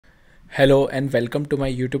Hello and welcome to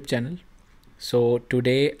my YouTube channel. So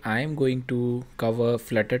today I am going to cover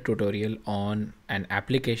Flutter tutorial on an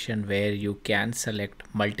application where you can select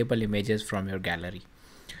multiple images from your gallery.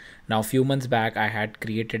 Now a few months back I had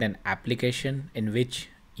created an application in which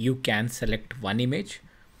you can select one image,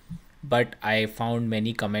 but I found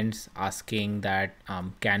many comments asking that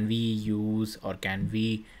can we use or can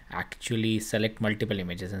we actually select multiple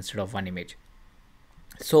images instead of one image.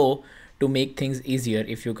 So to make things easier,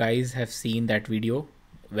 if you guys have seen that video,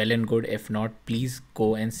 well and good. If not, please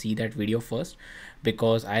go and see that video first,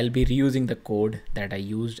 because I'll be reusing the code that I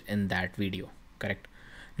used in that video. Correct.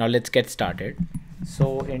 Now let's get started.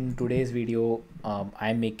 So in today's video,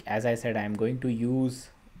 as I said, I'm going to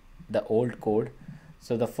use the old code.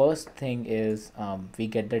 So the first thing is we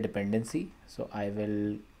get the dependency. So I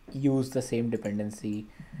will use the same dependency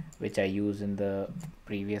which I used in the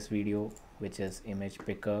previous video, which is image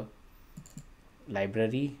picker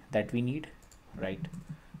library that we need, right?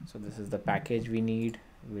 So this is the package we need.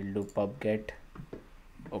 We'll do pub get.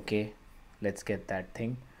 Okay, let's get that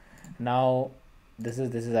thing. Now this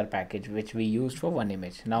is our package which we used for one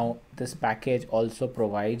image. Now this package also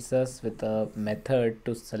provides us with a method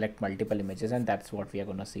to select multiple images, and that's what we are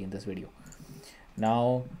going to see in this video.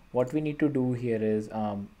 Now what we need to do here is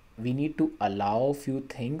we need to allow few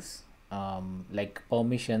things like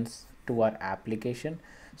permissions to our application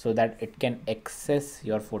so that it can access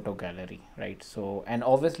your photo gallery, right? So, and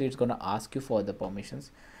obviously it's going to ask you for the permissions,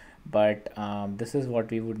 but this is what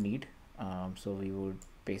we would need. So we would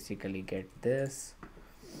basically get this.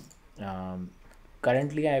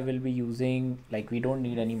 Currently I will be using, like, we don't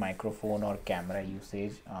need any microphone or camera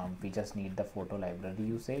usage. We just need the photo library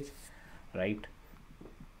usage, right?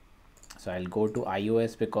 So I'll go to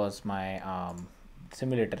iOS because my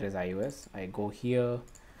simulator is iOS. I go here,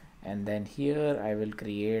 and then here I will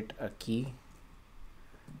create a key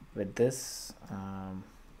with this,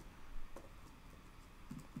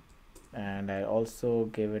 and I also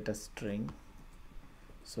give it a string.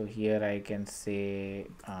 So here I can say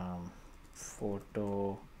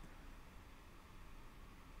photo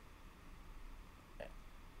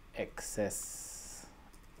access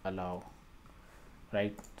allow,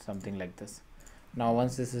 right? Something like this. Now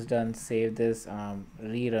once this is done, save this,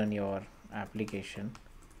 rerun your application.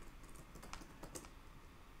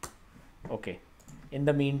 Okay, in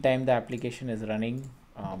the meantime the application is running.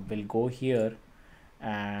 We'll go here,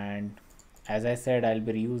 and as I said, I'll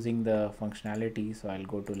be reusing the functionality. So I'll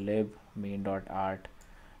go to lib main.art.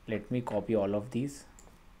 Let me copy all of these,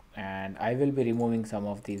 and I will be removing some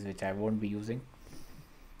of these which I won't be using,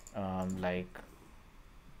 like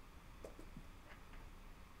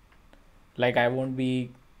I won't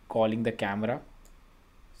be calling the camera.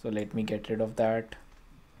 So let me get rid of that.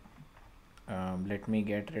 Let me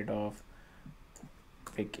get rid of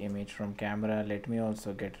pick image from camera. Let me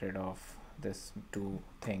also get rid of this two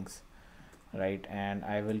things, right? And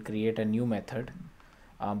I will create a new method.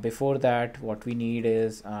 Before that, what we need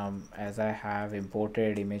is, as I have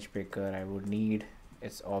imported image picker, I would need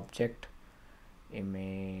its object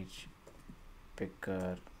image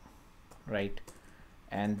picker, right?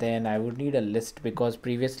 And then I would need a list, because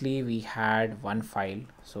previously we had one file,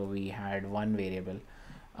 so we had one variable,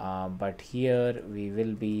 but here we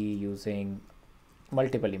will be using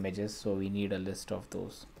multiple images, so we need a list of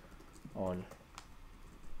those all.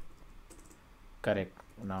 Correct.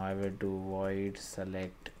 Now I will do void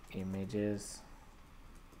select images,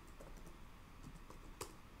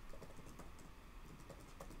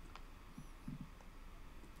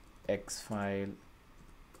 x file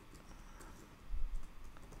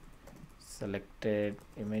selected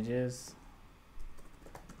images,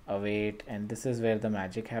 await, and this is where the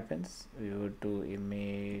magic happens. We would do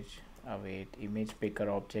image await image picker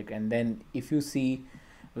object, and then if you see,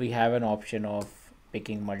 we have an option of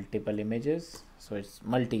picking multiple images, so it's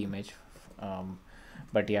multi-image,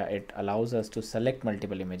 but yeah, it allows us to select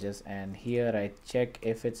multiple images. And here I check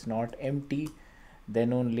if it's not empty,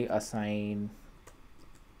 then only assign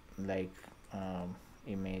like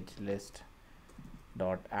image list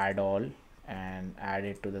dot add all and add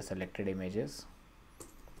it to the selected images,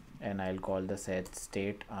 and I'll call the set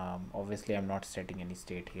state. Obviously I'm not setting any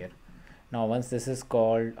state here. Now once this is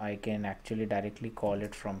called, I can actually directly call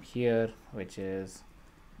it from here, which is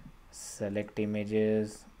select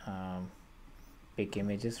images, pick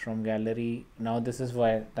images from gallery. Now this is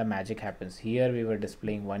where the magic happens. Here we were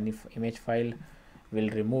displaying one image file,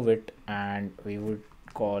 we'll remove it, and we would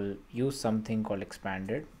use something called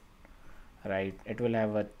expanded, right? It will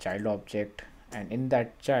have a child object, and in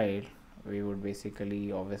that child we would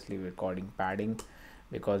basically, obviously we're calling padding,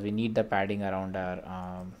 because we need the padding around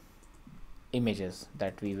our images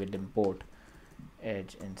that we will import.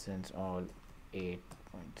 Edge instance all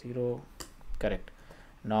 8.0, correct.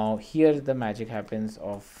 Now here the magic happens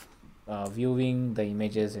of viewing the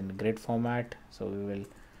images in grid format. So we will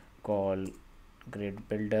call grid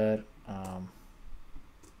builder,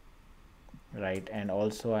 right, and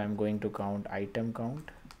also I'm going to count item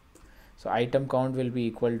count. So item count will be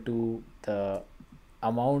equal to the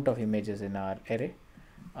amount of images in our array.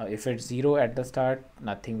 If it's 0 at the start,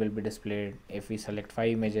 nothing will be displayed. If we select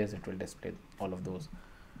 5 images, it will display all of those.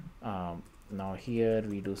 Now here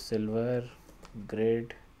we do silver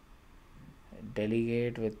grid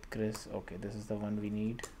delegate with Chris. Okay, this is the one we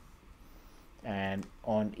need, and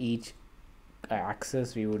on each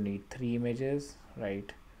axis we would need 3 images,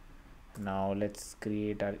 right? Now let's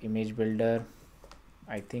create our image builder.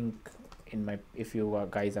 I think in my, if you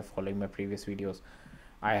guys are following my previous videos,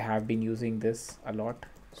 I have been using this a lot.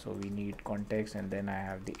 So we need context, and then I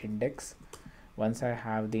have the index. Once I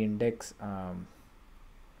have the index,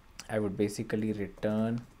 I would basically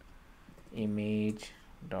return image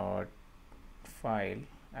dot file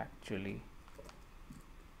actually,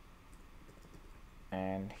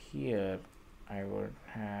 and here I would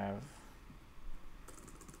have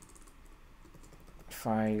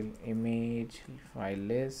file image file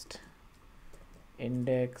list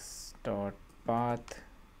index dot path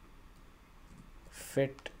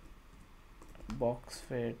fit box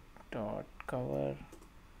fit dot cover,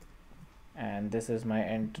 and this is my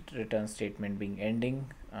end return statement being ending.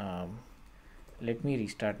 Let me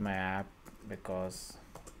restart my app because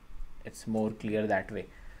it's more clear that way.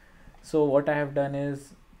 So what I have done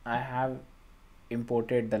is I have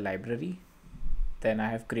imported the library, then I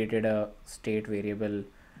have created a state variable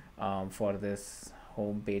for this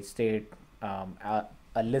home page state, a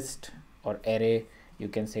list or array, you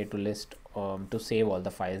can say, to list to save all the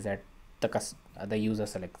files that the user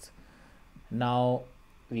selects. Now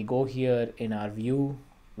we go here in our view.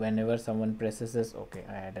 Whenever someone presses this, okay,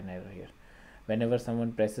 I had an error here. Whenever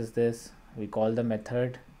someone presses this, we call the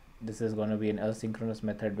method. This is going to be an asynchronous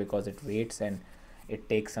method because it waits and it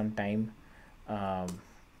takes some time.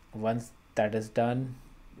 Once that is done,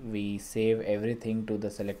 we save everything to the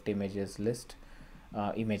select images list,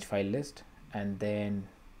 image file list, and then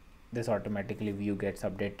this automatically view gets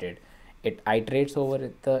updated. It iterates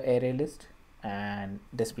over the array list and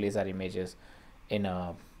displays our images in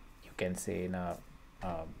a, you can say, in a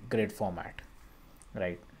grid format,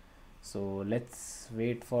 right? So let's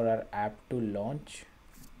wait for our app to launch.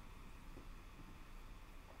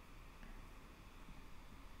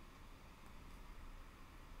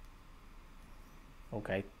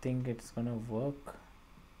 Okay, I think it's gonna work.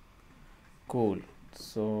 Cool.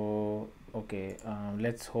 So okay,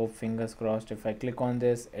 let's hope, fingers crossed. If I click on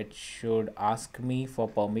this, it should ask me for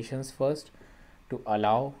permissions first to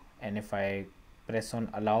allow, and if I press on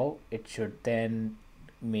allow, it should then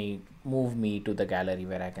move me to the gallery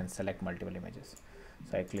where I can select multiple images.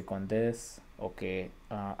 So I click on this. Okay,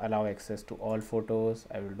 allow access to all photos.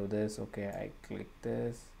 I will do this. Okay, I click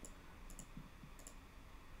this.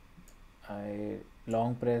 I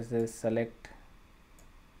long press this select.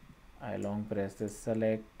 I long press this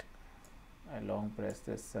select. I long press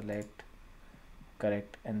this select,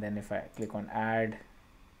 correct. And then if I click on add,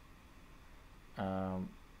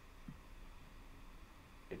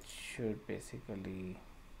 it should basically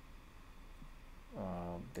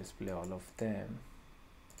display all of them.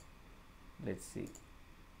 Let's see,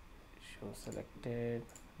 show selected.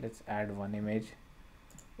 Let's add one image.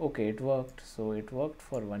 Okay, it worked. So it worked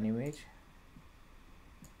for one image.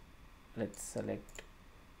 Let's select.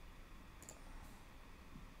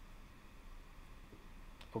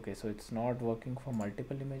 Okay, so it's not working for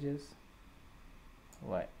multiple images.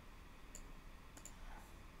 Why?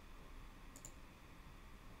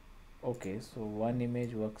 Okay, so one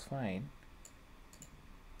image works fine.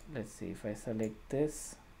 Let's see, if I select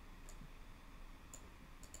this,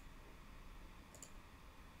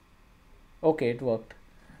 okay, it worked.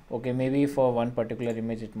 Okay, maybe for one particular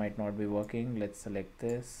image it might not be working. Let's select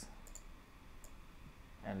this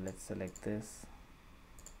and let's select this.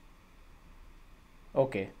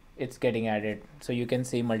 Okay, it's getting added. So you can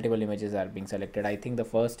see multiple images are being selected. I think the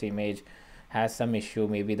first image has some issue,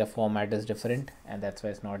 maybe the format is different and that's why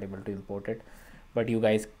it's not able to import it, but you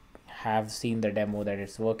guys have seen the demo that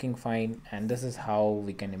it's working fine. And this is how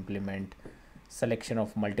we can implement selection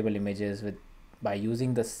of multiple images by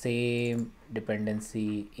using the same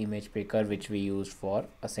dependency image picker which we used for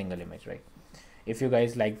a single image, right? If you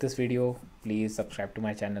guys like this video, please subscribe to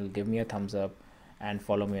my channel, give me a thumbs up, and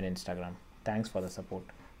follow me on Instagram. Thanks for the support.